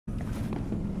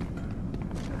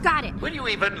Got it. Will you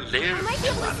even live might be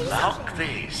able to to see unlock something.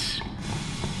 this?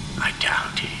 I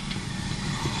doubt it.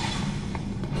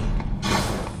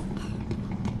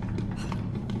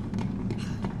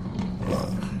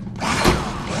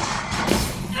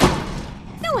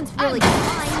 No one's really gonna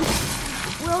mind.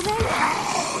 Will they?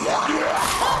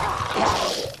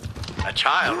 A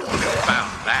child would have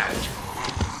found that.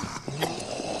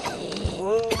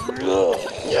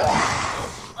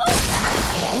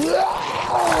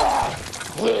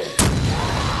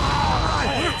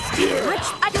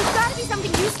 There's gotta be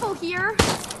something useful here.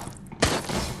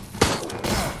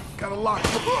 Gotta lock.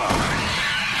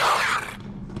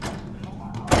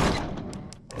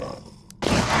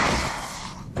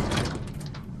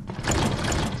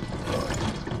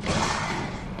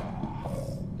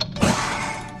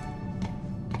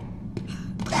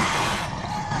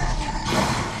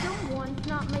 Someone's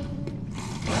not making.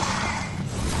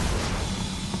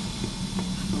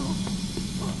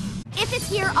 If it's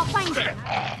here, I'll find it.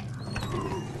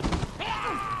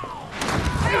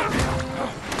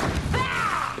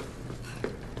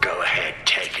 Go ahead,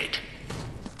 take it.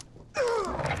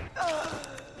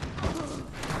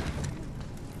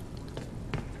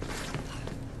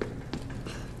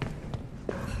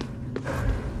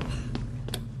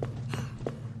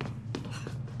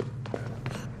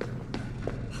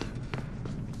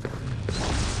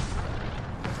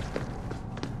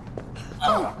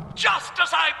 Just as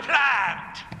I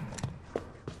planned!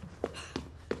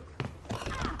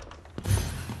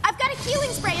 I've got a healing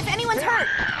spray if anyone's hurt.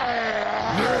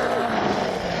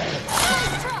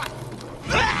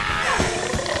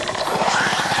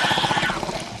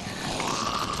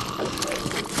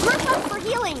 Group up for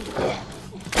healing. Didn't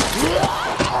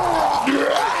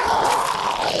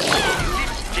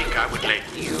think I would let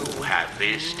you have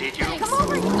this, did you? Come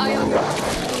over here.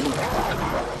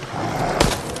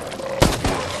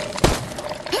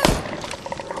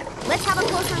 Let's have a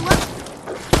closer look.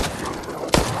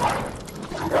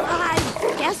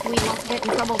 I guess we won't get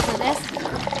in trouble for this.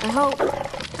 I hope.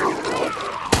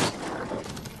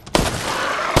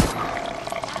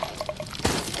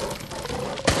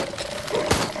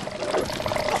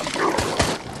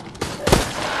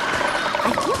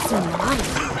 I feel so naughty.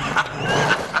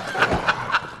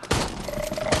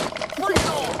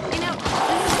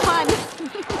 This is fun.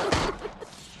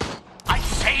 I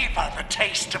savor the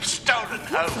taste of stolen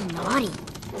home. Naughty.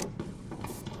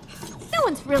 No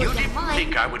one's really You gonna didn't mind.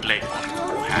 think I would let you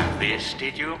have this,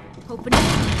 did you? Open it.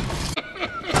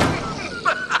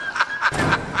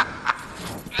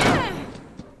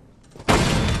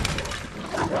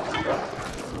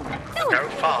 Go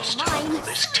faster. Mine.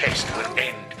 This test will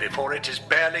end before it has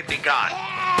barely begun.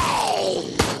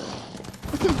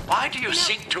 Why do you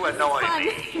seek to annoy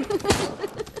me?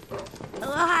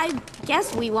 I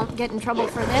guess we won't get in trouble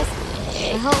for this.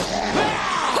 I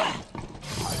hope.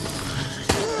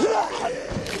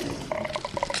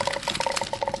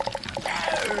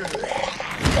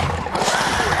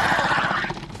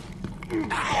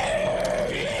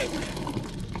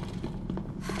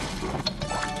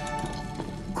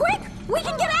 Quick! We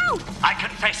can get out! I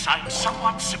confess I'm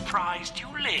somewhat surprised you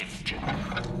lived.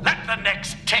 Let the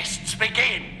next tests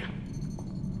begin.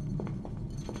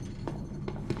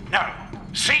 No,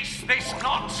 cease this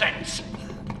nonsense.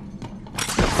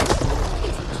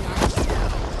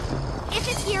 If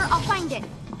it's here, I'll find it.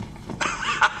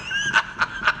 I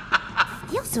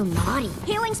feel so naughty.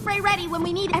 Healing spray ready when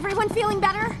we need. Everyone feeling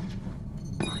better?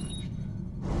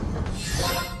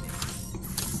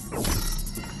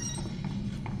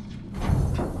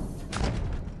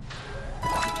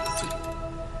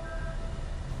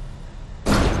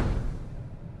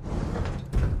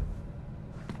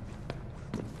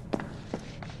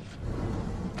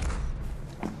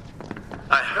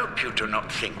 I hope you do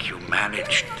not think you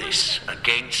managed this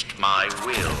against my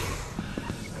will.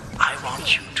 I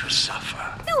want you to suffer.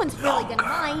 No one's really longer. gonna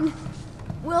mind.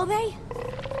 Will they?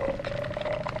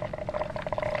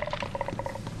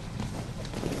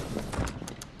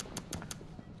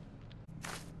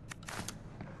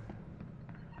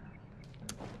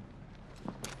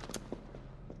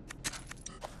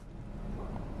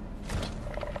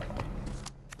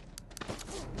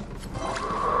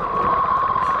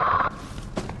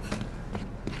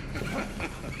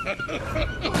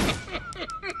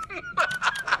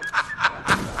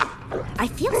 I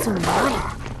feel so naughty.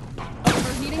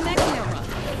 Overheating that camera.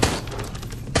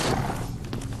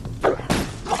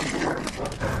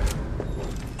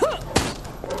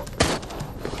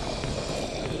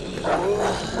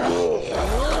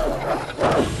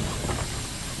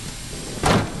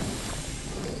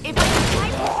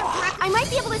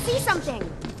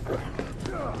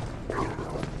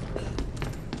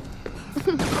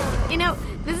 You know,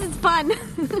 this is fun.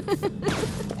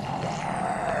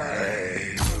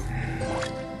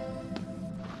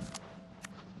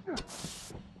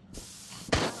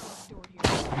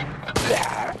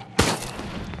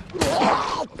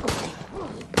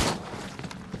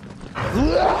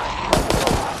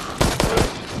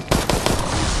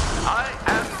 I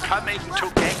am coming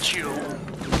to get you.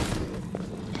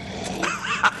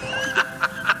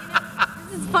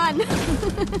 This is fun.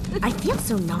 I feel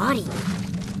so naughty.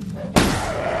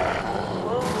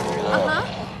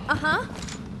 Uh-huh.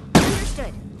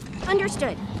 Understood.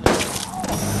 Understood.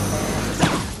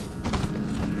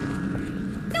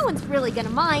 No one's really gonna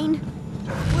mind.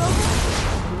 Will they?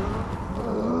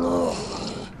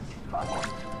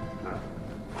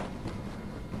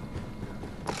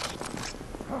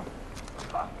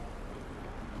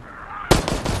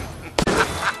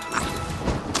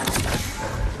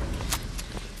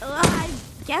 I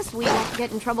guess we won't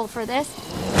get in trouble for this.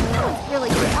 No one's really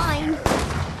gonna mind.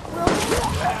 Will they?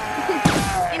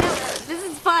 You know, this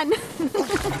is fun.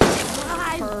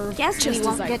 I guess we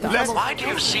won't get in trouble. Why do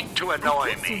you seek to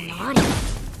annoy me? So naughty.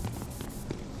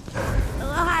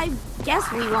 I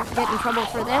guess we won't get in trouble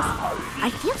for this. I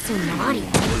feel so naughty.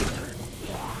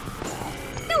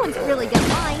 No one's really gonna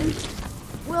mind.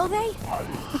 Will they?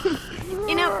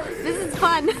 You know, this is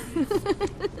fun.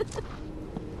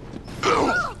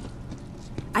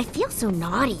 I feel so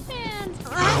naughty. Man,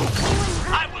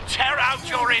 I will tear out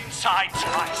your insides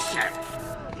myself.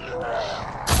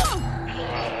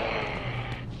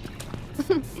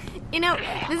 You know,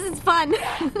 this is fun.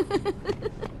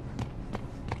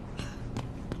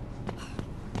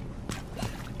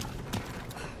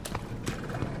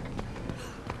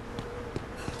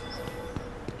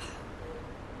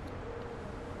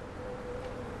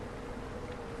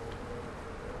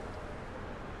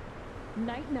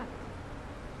 Night.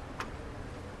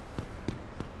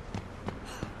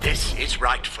 This is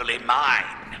rightfully mine.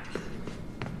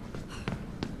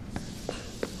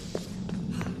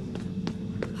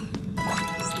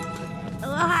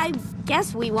 I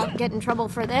guess we won't get in trouble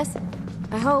for this.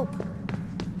 I hope.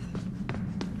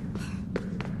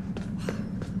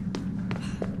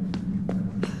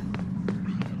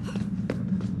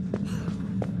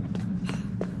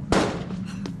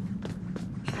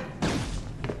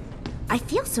 I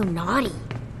feel so naughty.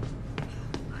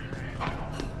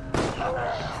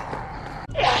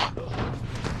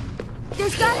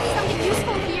 There's gotta be something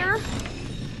useful here.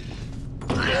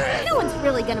 No one's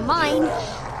really gonna mind.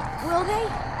 Will they?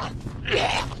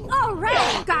 All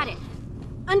right, got it.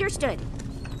 Understood.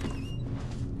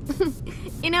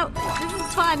 You know, this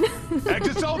is fun.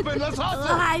 Exit's open, let's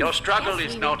hustle! Your struggle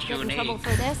is not Get in trouble unique.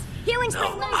 for this. Healing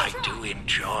spring. No, I do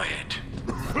enjoy it.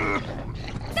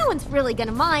 No one's really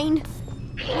gonna mind.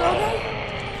 Will they?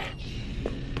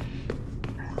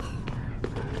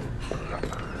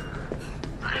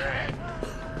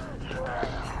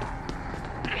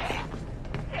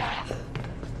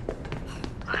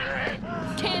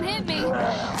 Can't hit me.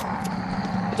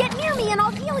 Get near me and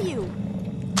I'll heal you.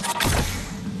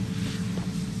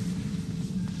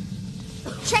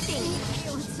 Checking.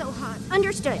 Ew, it's so hot.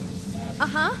 Understood.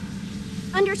 Uh-huh.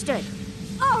 Understood.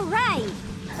 All right.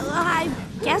 I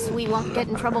guess we won't get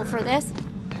in trouble for this.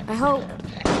 I hope.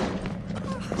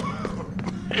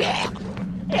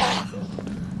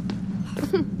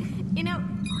 You know...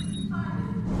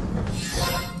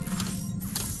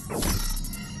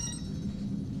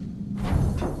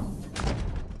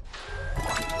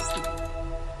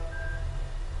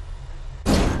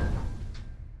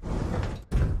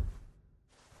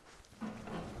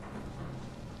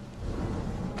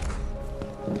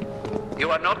 You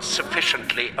are not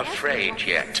sufficiently afraid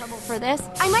yet. trouble for this.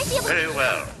 I might be able to... Very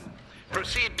well.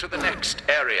 Proceed to the next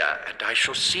area, and I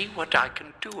shall see what I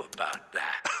can do about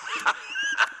that.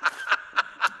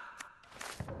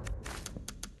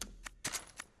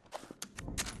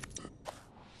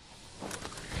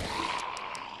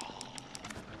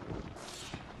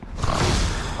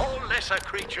 All lesser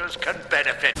creatures can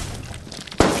benefit.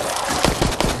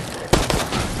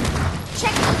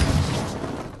 check.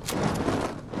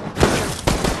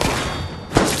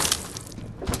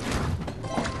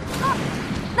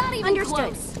 Not even Understood.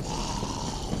 close.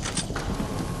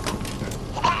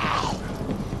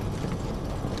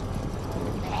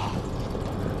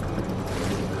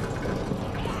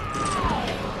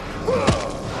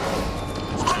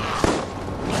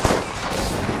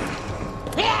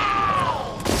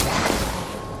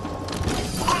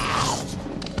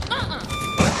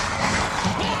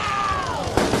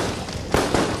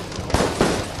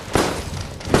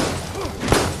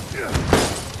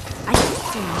 I think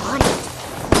so naughty.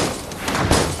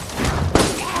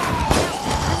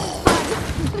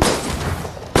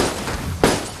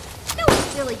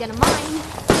 gonna mind.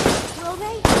 Will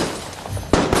they?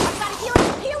 I've got a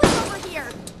healing over here.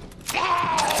 You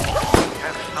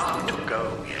have far to go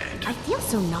yet. I feel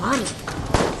so naughty.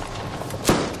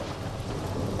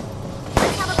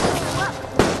 Let's have a closer look.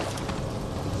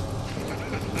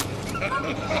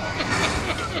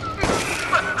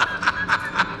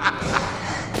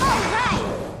 All right.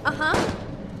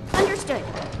 Understood.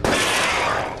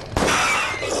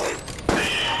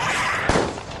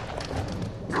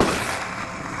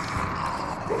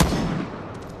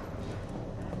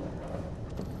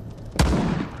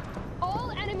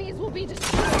 All enemies will be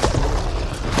destroyed.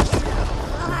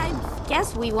 Well, I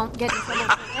guess we won't get in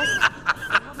trouble for this.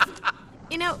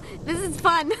 You know, this is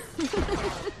fun.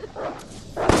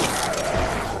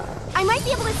 I might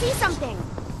be able to see something.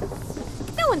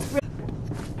 No one's really...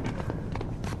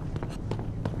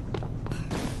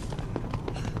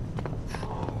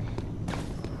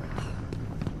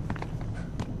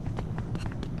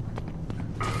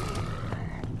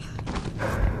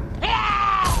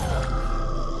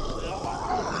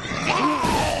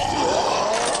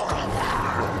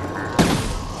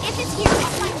 If it's here,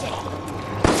 I'll find it.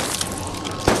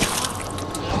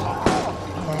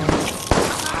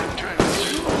 I'm driven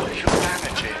to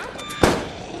humanity.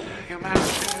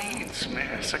 Humanity needs me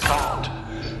as a god.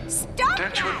 Stop!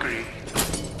 Don't you agree?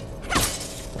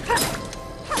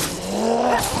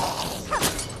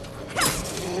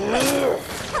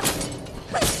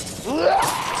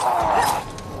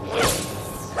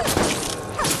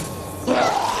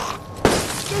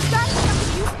 There's got to be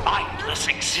something useful. Mindless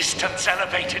existence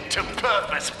elevated to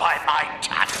purpose by my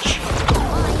touch.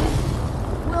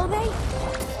 Will they?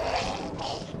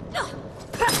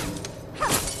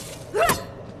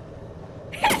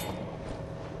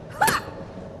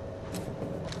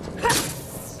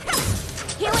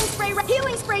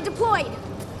 Healing spray deployed.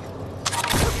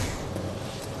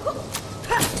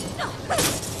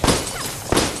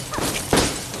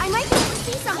 I might be able to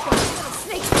see something.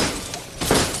 Snake.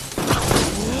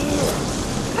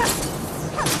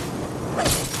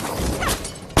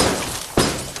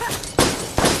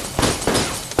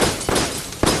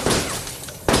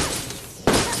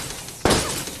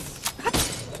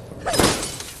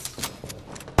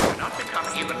 Do not become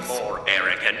even more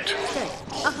arrogant.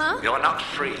 You're not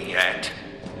free yet.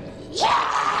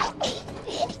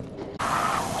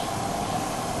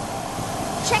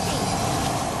 Checking.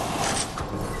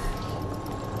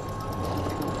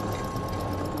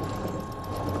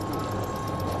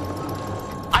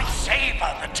 I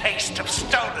savor the taste of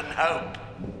stolen hope.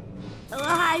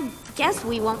 I guess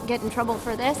we won't get in trouble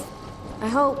for this. I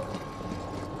hope.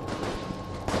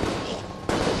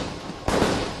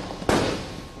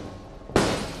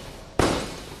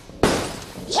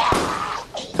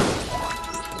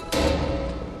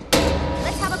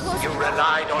 Let's have a closer You look.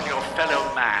 relied on your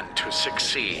fellow man to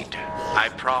succeed. I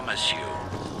promise you,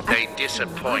 they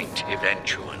disappoint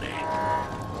eventually.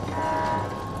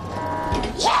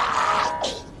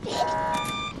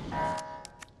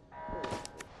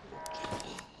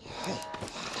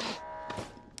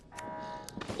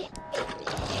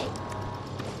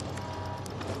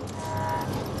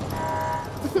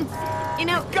 You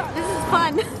know, this is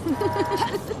fun.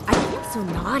 I feel so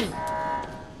naughty.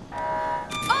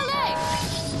 Ole!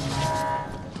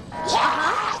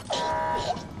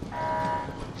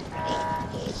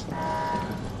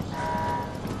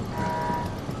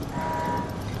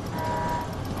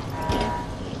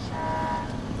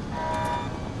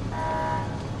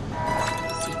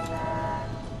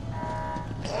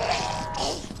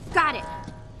 Got it.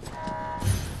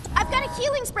 I've got a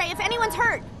healing spray if anyone's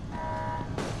hurt.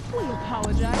 We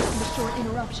apologize for the short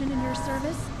interruption in your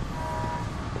service.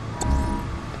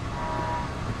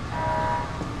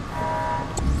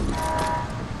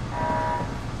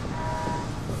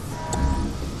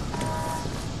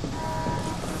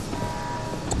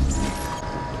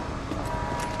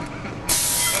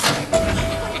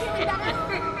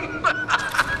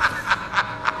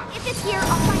 If it's here,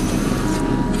 I'll find it.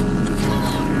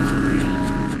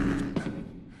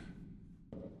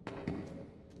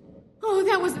 Oh,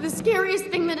 that was the scariest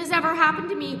thing that has ever happened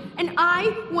to me. And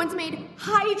I once made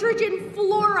hydrogen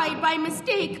fluoride by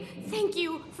mistake. Thank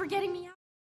you for getting me out.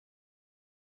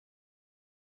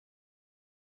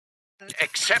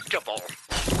 Acceptable.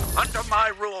 Under my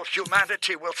rule,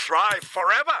 humanity will thrive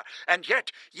forever, and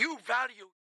yet you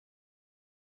value...